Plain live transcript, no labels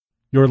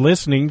You're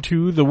listening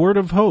to The Word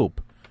of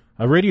Hope,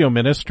 a radio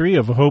ministry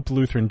of Hope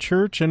Lutheran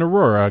Church in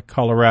Aurora,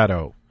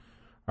 Colorado.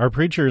 Our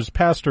preacher is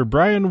Pastor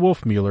Bryan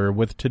Wolfmueller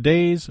with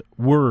today's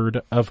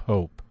Word of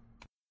Hope.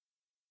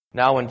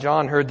 Now when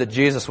John heard that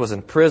Jesus was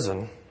in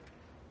prison,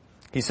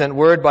 he sent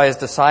word by his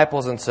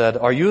disciples and said,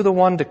 "Are you the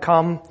one to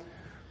come,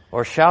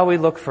 or shall we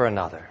look for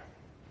another?"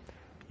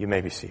 You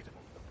may be seated.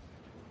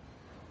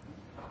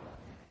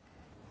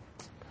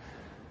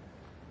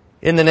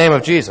 In the name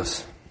of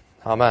Jesus,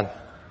 Amen.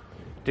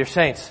 Dear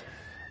saints,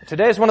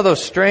 today is one of those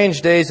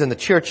strange days in the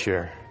church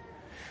year.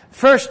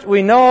 First,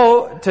 we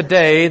know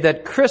today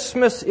that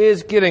Christmas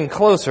is getting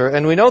closer,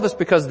 and we know this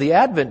because the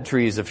Advent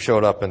trees have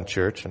showed up in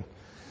church, and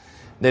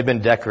they've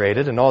been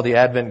decorated, and all the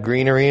Advent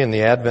greenery and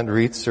the Advent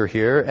wreaths are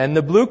here, and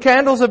the blue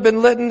candles have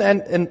been lit,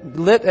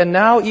 and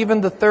now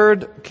even the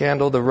third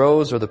candle, the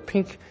rose or the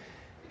pink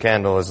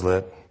candle, is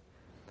lit,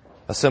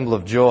 a symbol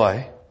of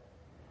joy,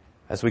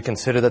 as we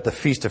consider that the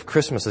feast of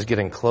Christmas is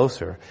getting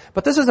closer.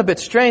 But this is a bit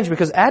strange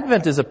because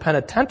Advent is a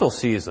penitential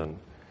season.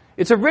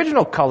 Its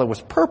original color was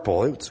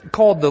purple. It's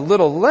called the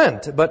Little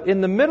Lent. But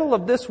in the middle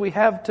of this we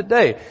have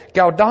today,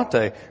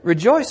 Gaudete,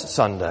 Rejoice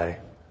Sunday.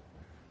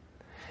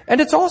 And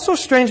it's also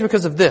strange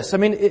because of this. I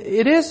mean,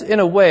 it is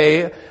in a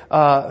way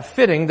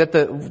fitting that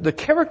the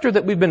character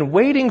that we've been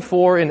waiting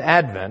for in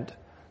Advent,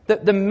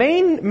 that the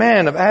main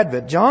man of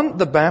Advent, John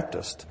the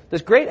Baptist,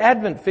 this great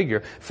Advent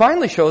figure,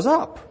 finally shows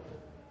up.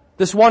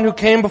 This one who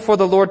came before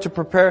the Lord to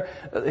prepare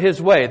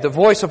His way, the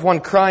voice of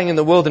one crying in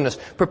the wilderness,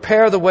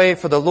 prepare the way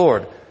for the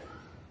Lord.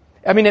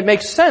 I mean, it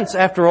makes sense,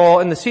 after all,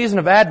 in the season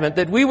of Advent,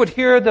 that we would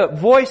hear the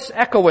voice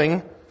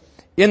echoing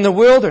in the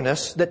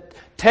wilderness, that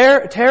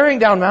tearing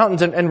down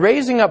mountains and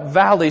raising up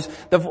valleys,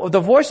 the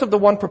voice of the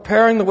one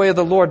preparing the way of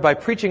the Lord by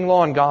preaching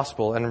law and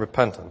gospel and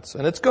repentance.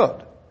 And it's good.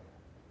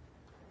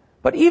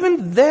 But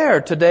even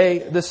there today,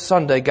 this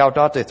Sunday,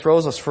 Gaudete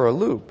throws us for a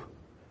loop.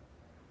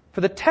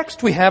 For the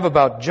text we have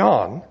about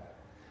John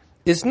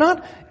is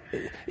not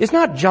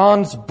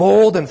John's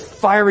bold and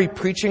fiery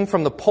preaching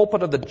from the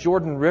pulpit of the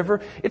Jordan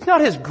River. It's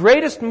not his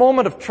greatest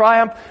moment of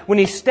triumph when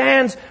he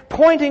stands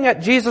pointing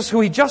at Jesus,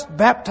 who he just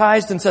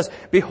baptized, and says,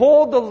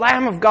 "Behold the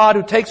Lamb of God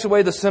who takes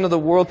away the sin of the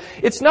world."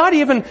 It's not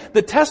even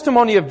the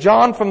testimony of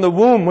John from the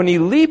womb when he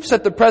leaps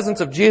at the presence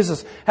of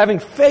Jesus, having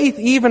faith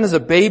even as a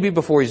baby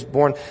before he's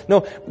born.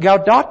 No,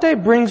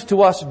 Gaudete brings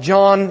to us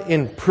John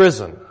in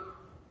prison.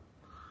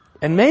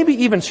 And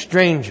maybe even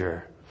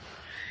stranger,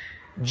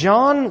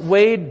 John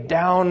weighed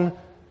down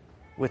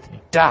with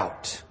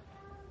doubt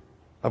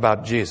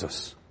about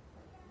Jesus.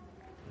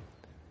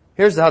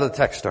 Here's how the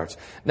text starts.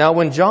 Now,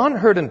 when John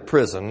heard in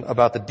prison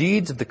about the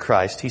deeds of the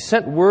Christ, he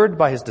sent word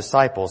by his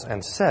disciples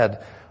and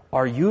said,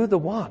 "Are you the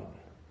one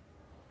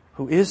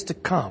who is to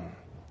come,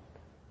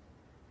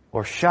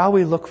 or shall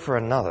we look for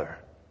another?"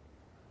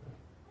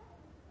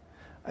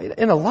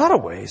 In a lot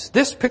of ways,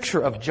 this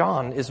picture of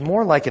John is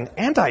more like an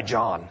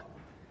anti-John.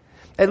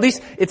 At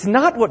least, it's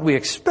not what we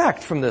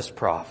expect from this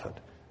prophet.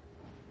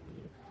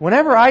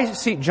 Whenever I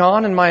see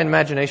John in my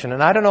imagination,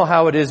 and I don't know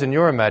how it is in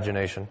your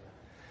imagination,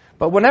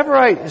 but whenever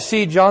I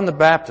see John the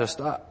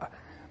Baptist,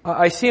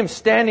 I see him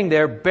standing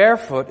there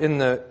barefoot in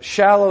the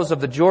shallows of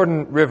the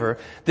Jordan River,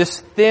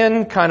 this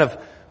thin kind of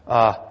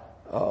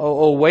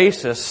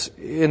oasis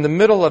in the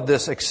middle of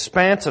this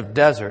expanse of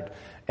desert.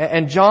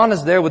 And John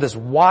is there with this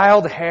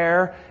wild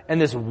hair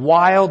and this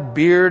wild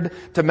beard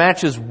to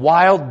match his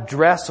wild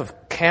dress of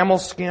camel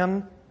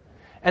skin.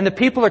 And the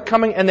people are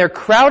coming and they're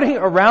crowding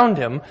around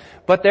him,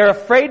 but they're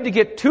afraid to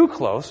get too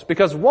close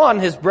because one,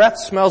 his breath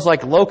smells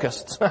like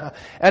locusts,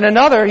 and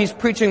another, he's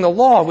preaching the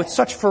law with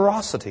such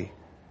ferocity.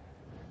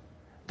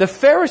 The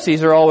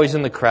Pharisees are always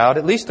in the crowd,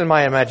 at least in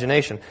my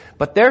imagination,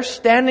 but they're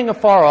standing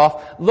afar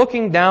off,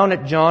 looking down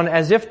at John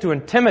as if to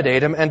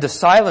intimidate him and to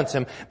silence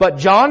him. But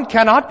John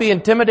cannot be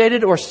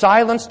intimidated or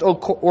silenced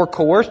or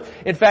coerced.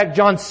 In fact,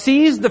 John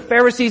sees the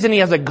Pharisees and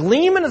he has a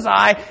gleam in his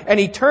eye and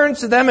he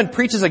turns to them and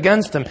preaches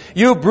against them.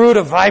 "You brood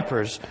of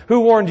vipers, who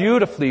warned you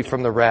to flee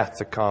from the wrath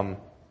to come?"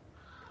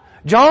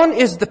 John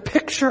is the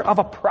picture of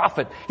a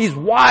prophet. He's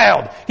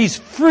wild, he's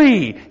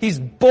free, he's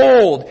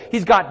bold,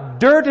 he's got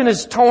dirt in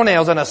his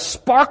toenails and a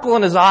sparkle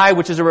in his eye,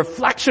 which is a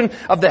reflection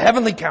of the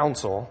heavenly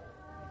council.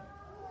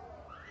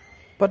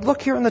 But look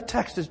here in the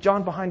text, is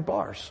John behind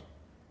bars.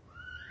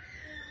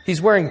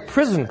 He's wearing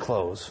prison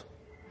clothes.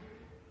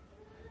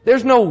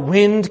 There's no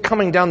wind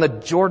coming down the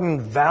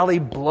Jordan Valley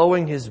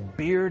blowing his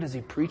beard as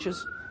he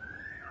preaches.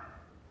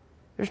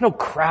 There's no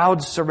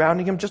crowds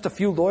surrounding him, just a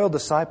few loyal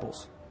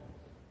disciples.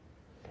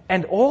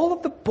 And all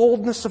of the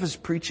boldness of his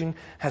preaching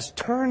has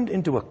turned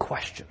into a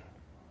question,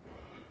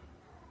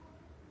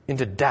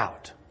 into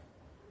doubt,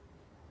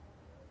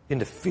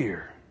 into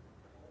fear.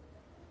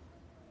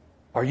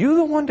 Are you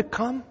the one to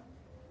come?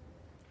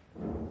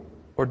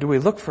 Or do we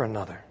look for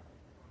another?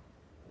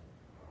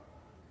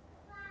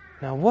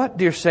 Now, what,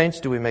 dear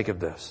saints, do we make of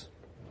this?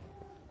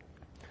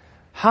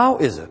 How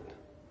is it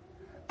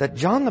that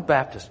John the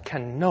Baptist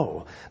can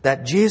know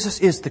that Jesus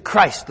is the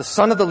Christ, the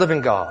Son of the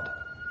living God?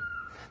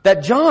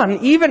 That John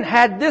even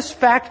had this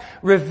fact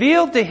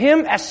revealed to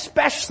him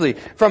especially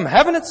from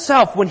heaven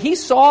itself when he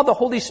saw the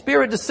Holy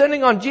Spirit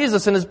descending on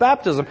Jesus in his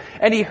baptism.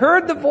 And he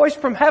heard the voice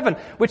from heaven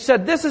which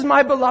said, "This is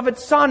my beloved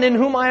Son in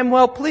whom I am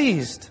well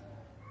pleased."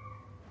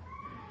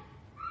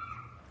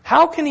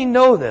 How can he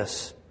know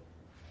this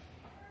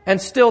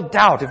and still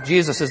doubt if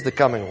Jesus is the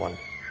coming one?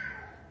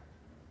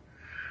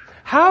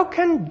 How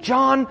can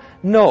John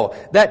know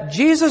that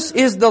Jesus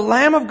is the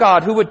Lamb of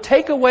God who would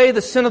take away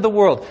the sin of the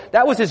world?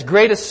 That was his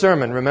greatest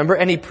sermon, remember?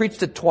 And he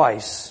preached it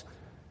twice.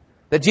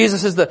 That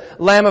Jesus is the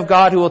Lamb of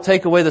God who will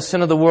take away the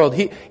sin of the world.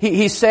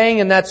 He's saying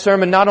in that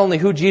sermon not only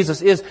who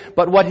Jesus is,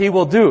 but what he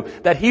will do.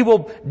 That he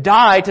will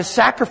die to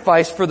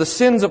sacrifice for the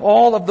sins of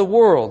all of the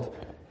world.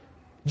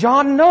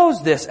 John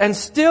knows this, and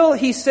still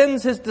he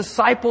sends his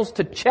disciples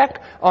to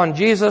check on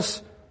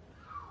Jesus.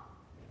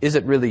 Is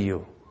it really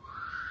you?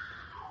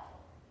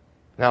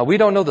 Now, we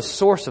don't know the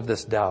source of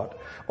this doubt.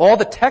 All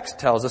the text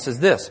tells us is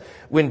this.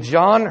 When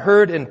John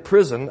heard in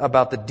prison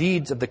about the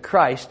deeds of the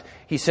Christ,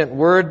 he sent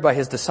word by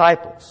his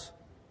disciples.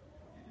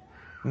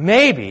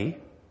 Maybe,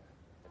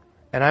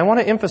 and I want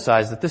to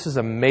emphasize that this is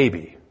a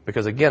maybe,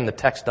 because again, the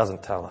text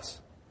doesn't tell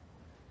us.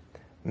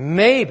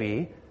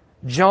 Maybe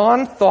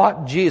John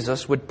thought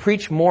Jesus would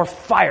preach more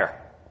fire,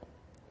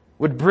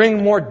 would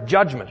bring more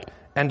judgment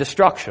and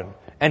destruction,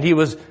 and he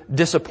was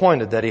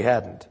disappointed that he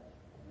hadn't.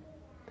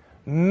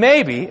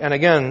 Maybe, and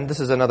again,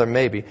 this is another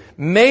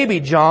maybe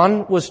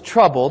John was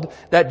troubled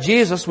that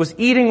Jesus was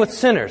eating with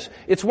sinners.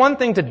 It's one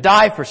thing to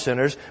die for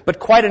sinners, but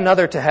quite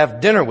another to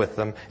have dinner with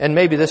them, and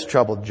maybe this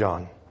troubled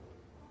John.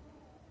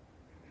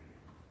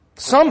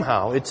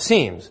 Somehow, it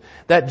seems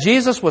that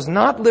Jesus was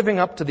not living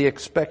up to the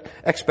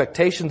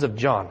expectations of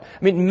John.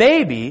 I mean,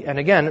 maybe, and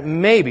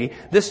again, maybe,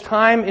 this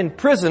time in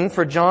prison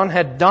for John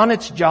had done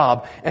its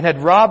job and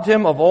had robbed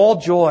him of all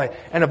joy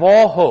and of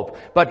all hope.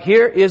 But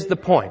here is the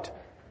point.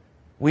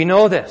 We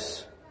know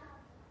this.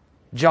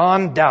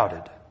 John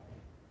doubted.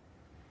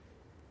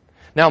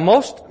 Now,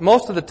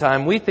 most of the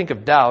time, we think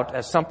of doubt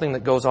as something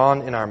that goes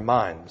on in our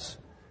minds.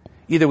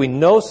 Either we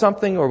know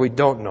something or we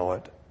don't know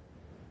it.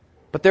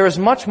 But there is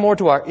much more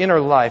to our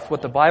inner life,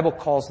 what the Bible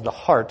calls the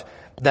heart,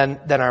 than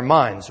our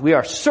minds. We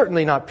are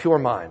certainly not pure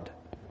mind.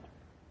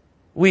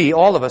 We,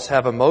 all of us,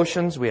 have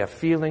emotions, we have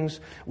feelings,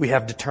 we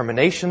have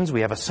determinations,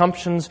 we have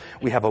assumptions,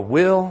 we have a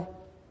will,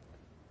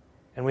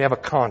 and we have a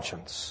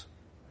conscience.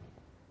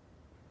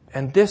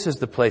 And this is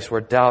the place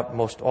where doubt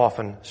most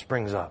often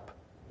springs up.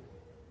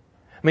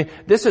 I mean,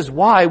 this is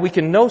why we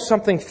can know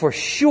something for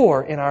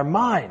sure in our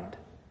mind.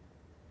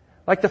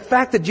 Like the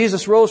fact that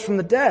Jesus rose from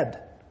the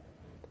dead.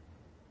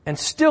 And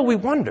still we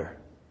wonder,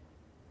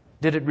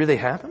 did it really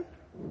happen?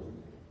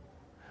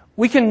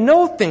 We can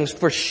know things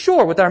for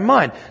sure with our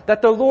mind,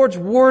 that the Lord's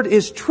Word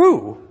is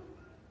true.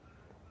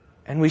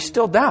 And we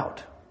still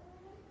doubt.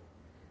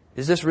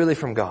 Is this really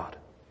from God?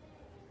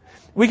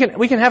 We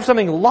can have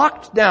something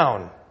locked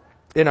down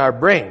in our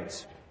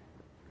brains.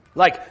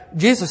 Like,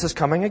 Jesus is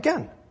coming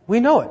again. We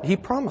know it. He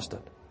promised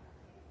it.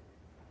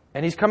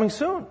 And He's coming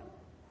soon.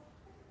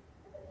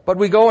 But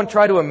we go and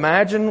try to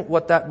imagine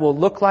what that will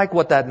look like,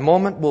 what that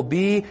moment will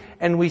be,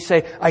 and we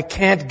say, I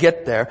can't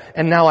get there,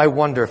 and now I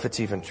wonder if it's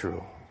even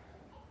true.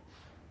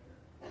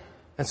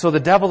 And so the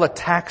devil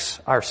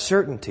attacks our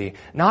certainty,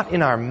 not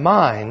in our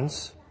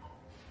minds,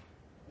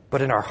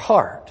 but in our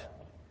heart,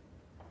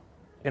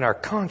 in our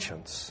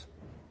conscience.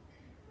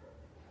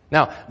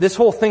 Now, this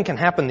whole thing can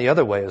happen the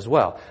other way as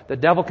well. The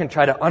devil can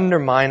try to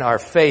undermine our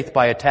faith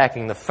by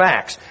attacking the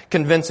facts,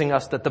 convincing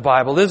us that the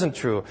Bible isn't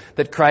true,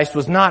 that Christ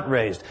was not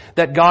raised,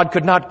 that God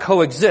could not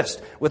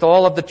coexist with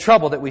all of the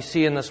trouble that we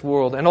see in this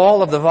world, and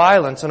all of the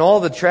violence, and all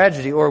the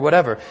tragedy, or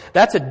whatever.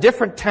 That's a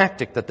different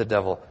tactic that the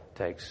devil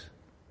takes.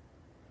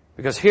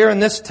 Because here in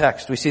this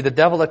text, we see the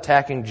devil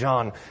attacking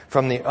John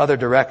from the other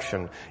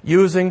direction,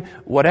 using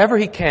whatever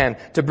he can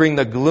to bring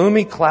the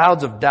gloomy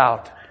clouds of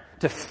doubt,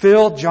 to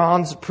fill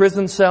John's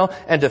prison cell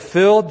and to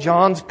fill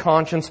John's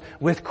conscience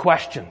with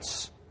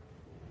questions.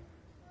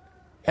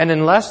 And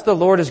unless the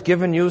Lord has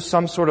given you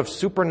some sort of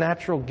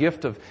supernatural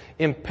gift of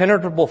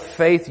impenetrable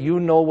faith, you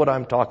know what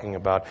I'm talking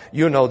about.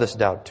 You know this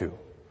doubt too.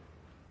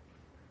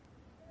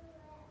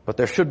 But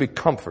there should be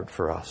comfort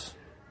for us.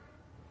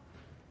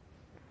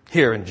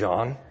 Here in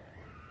John,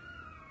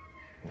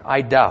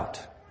 I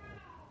doubt.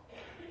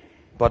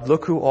 But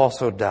look who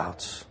also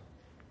doubts.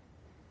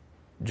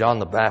 John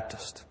the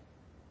Baptist.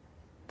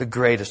 The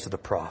greatest of the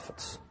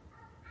prophets.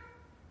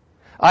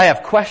 I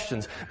have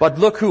questions, but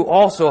look who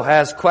also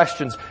has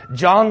questions.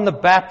 John the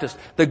Baptist,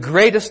 the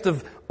greatest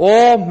of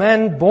all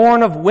men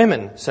born of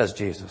women, says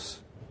Jesus.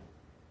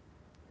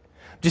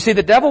 Do you see,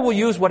 the devil will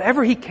use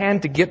whatever he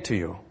can to get to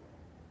you.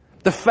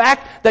 The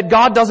fact that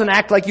God doesn't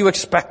act like you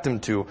expect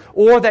Him to,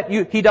 or that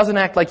He doesn't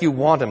act like you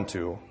want Him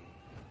to.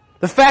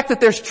 The fact that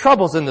there's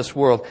troubles in this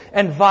world,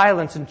 and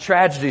violence and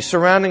tragedy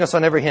surrounding us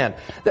on every hand.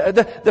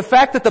 The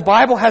fact that the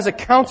Bible has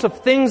accounts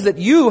of things that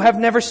you have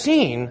never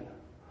seen.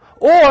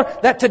 Or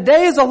that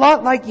today is a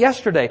lot like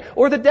yesterday.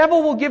 Or the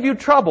devil will give you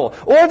trouble.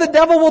 Or the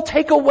devil will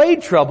take away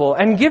trouble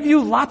and give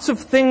you lots of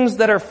things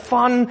that are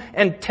fun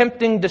and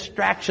tempting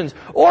distractions.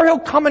 Or he'll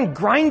come and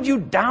grind you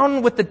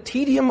down with the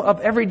tedium of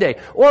every day.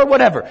 Or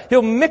whatever.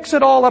 He'll mix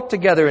it all up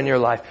together in your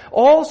life.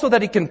 All so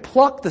that he can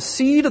pluck the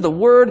seed of the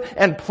Word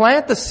and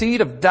plant the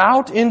seed of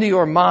doubt into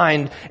your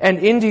mind and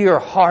into your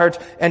heart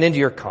and into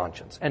your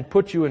conscience and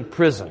put you in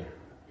prison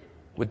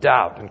with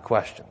doubt and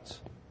questions.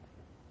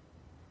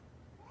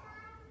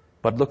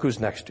 But look who's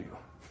next to you.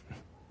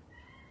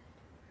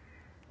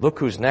 Look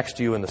who's next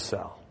to you in the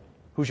cell.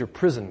 Who's your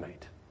prison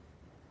mate?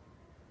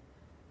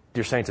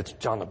 Dear saints, it's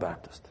John the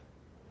Baptist.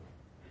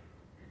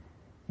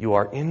 You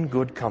are in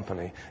good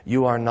company.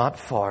 You are not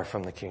far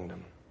from the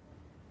kingdom.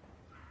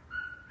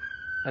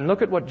 And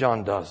look at what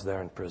John does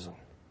there in prison.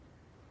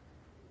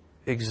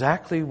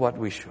 Exactly what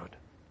we should.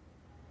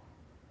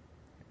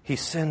 He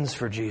sins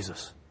for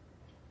Jesus.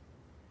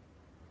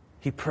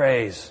 He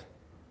prays.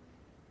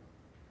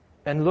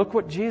 And look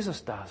what Jesus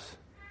does.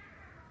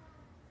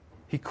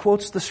 He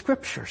quotes the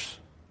Scriptures.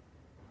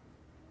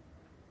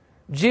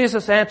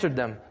 Jesus answered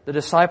them, the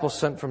disciples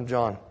sent from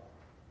John.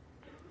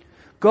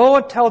 Go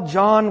and tell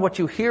John what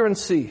you hear and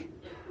see.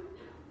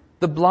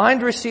 The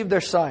blind receive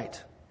their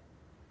sight.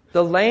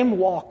 The lame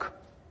walk.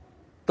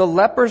 The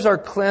lepers are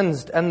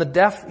cleansed and the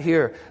deaf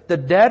hear. The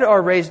dead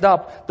are raised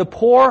up. The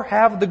poor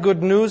have the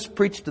good news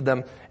preached to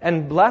them.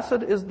 And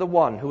blessed is the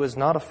one who is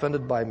not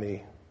offended by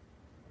me.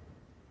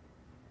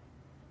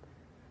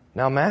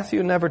 Now,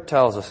 Matthew never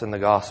tells us in the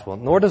Gospel,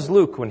 nor does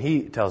Luke when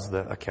he tells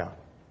the account.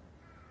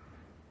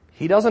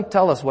 He doesn't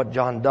tell us what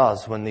John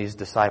does when these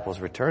disciples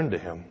return to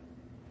him.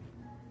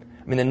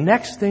 I mean, the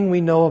next thing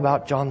we know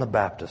about John the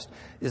Baptist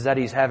is that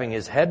he's having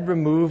his head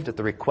removed at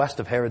the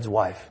request of Herod's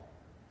wife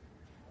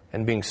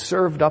and being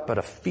served up at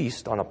a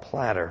feast on a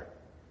platter.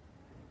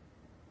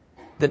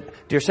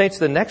 Dear saints,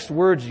 the next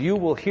words you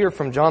will hear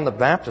from John the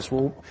Baptist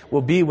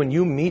will be when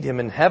you meet him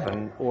in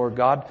heaven, or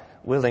God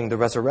willing, the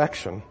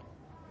resurrection.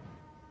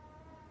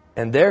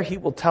 And there he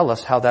will tell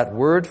us how that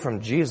word from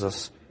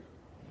Jesus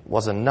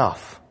was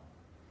enough.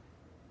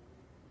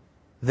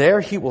 There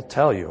he will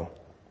tell you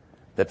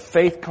that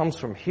faith comes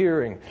from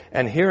hearing,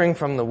 and hearing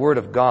from the Word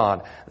of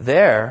God.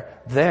 There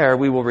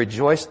we will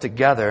rejoice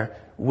together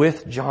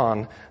with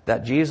John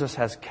that Jesus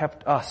has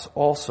kept us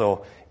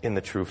also in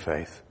the true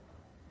faith.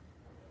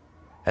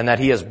 And that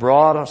he has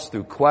brought us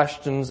through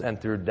questions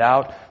and through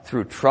doubt,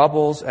 through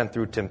troubles and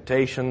through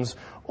temptations,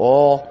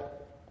 all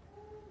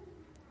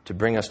to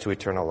bring us to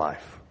eternal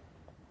life.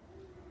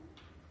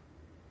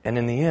 And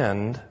in the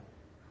end,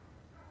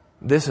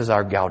 this is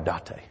our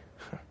gaudete,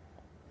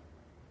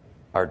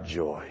 our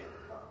joy,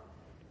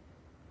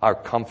 our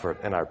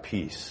comfort and our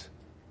peace.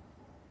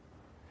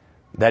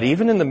 That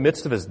even in the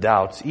midst of his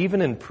doubts,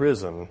 even in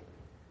prison,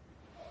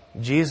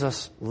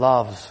 Jesus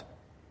loves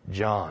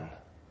John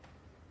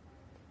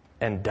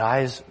and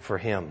dies for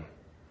him.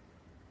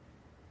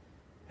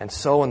 And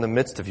so in the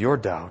midst of your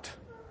doubt,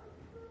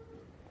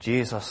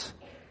 Jesus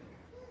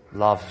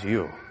loves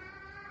you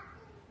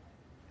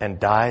and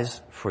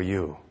dies for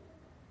you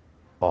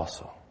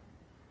also.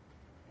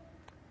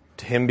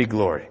 To him be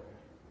glory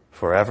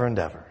forever and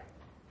ever.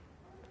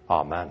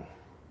 Amen.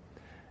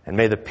 And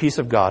may the peace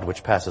of God,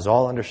 which passes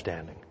all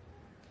understanding,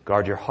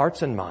 guard your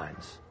hearts and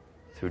minds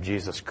through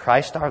Jesus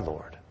Christ our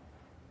Lord.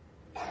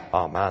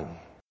 Amen.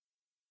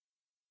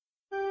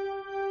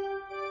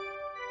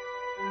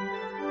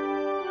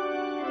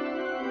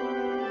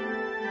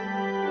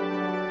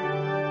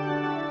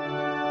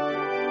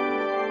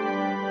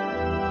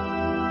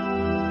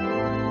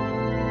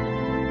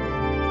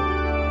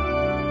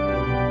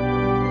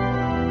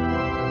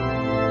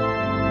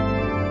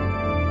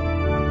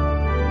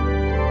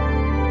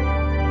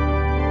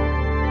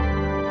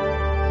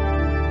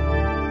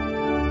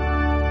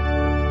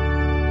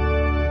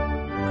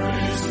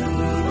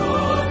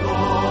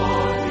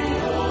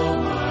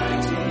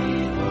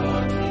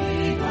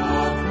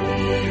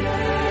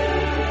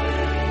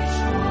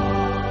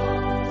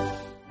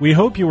 We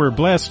hope you were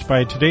blessed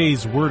by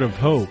today's Word of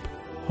Hope.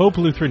 Hope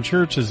Lutheran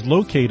Church is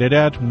located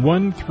at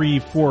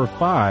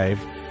 1345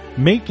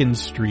 Macon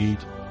Street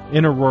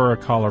in Aurora,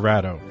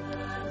 Colorado.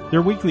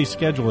 Their weekly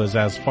schedule is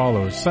as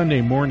follows: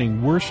 Sunday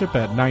morning worship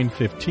at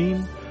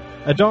 9:15,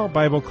 adult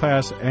Bible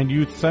class and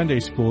youth Sunday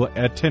school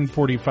at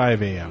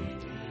 10:45 a.m.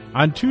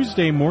 On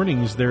Tuesday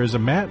mornings there is a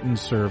Matin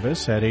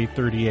service at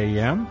 8:30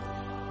 a.m.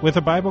 with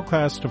a Bible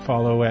class to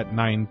follow at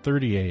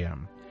 9:30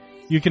 a.m.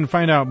 You can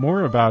find out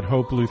more about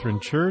Hope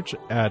Lutheran Church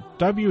at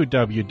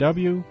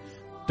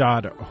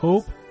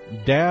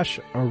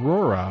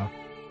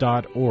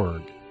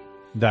www.hope-aurora.org.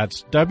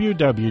 That's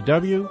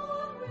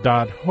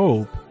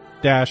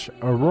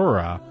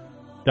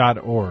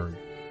www.hope-aurora.org.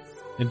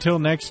 Until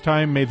next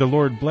time, may the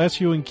Lord bless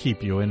you and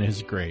keep you in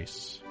His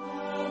grace.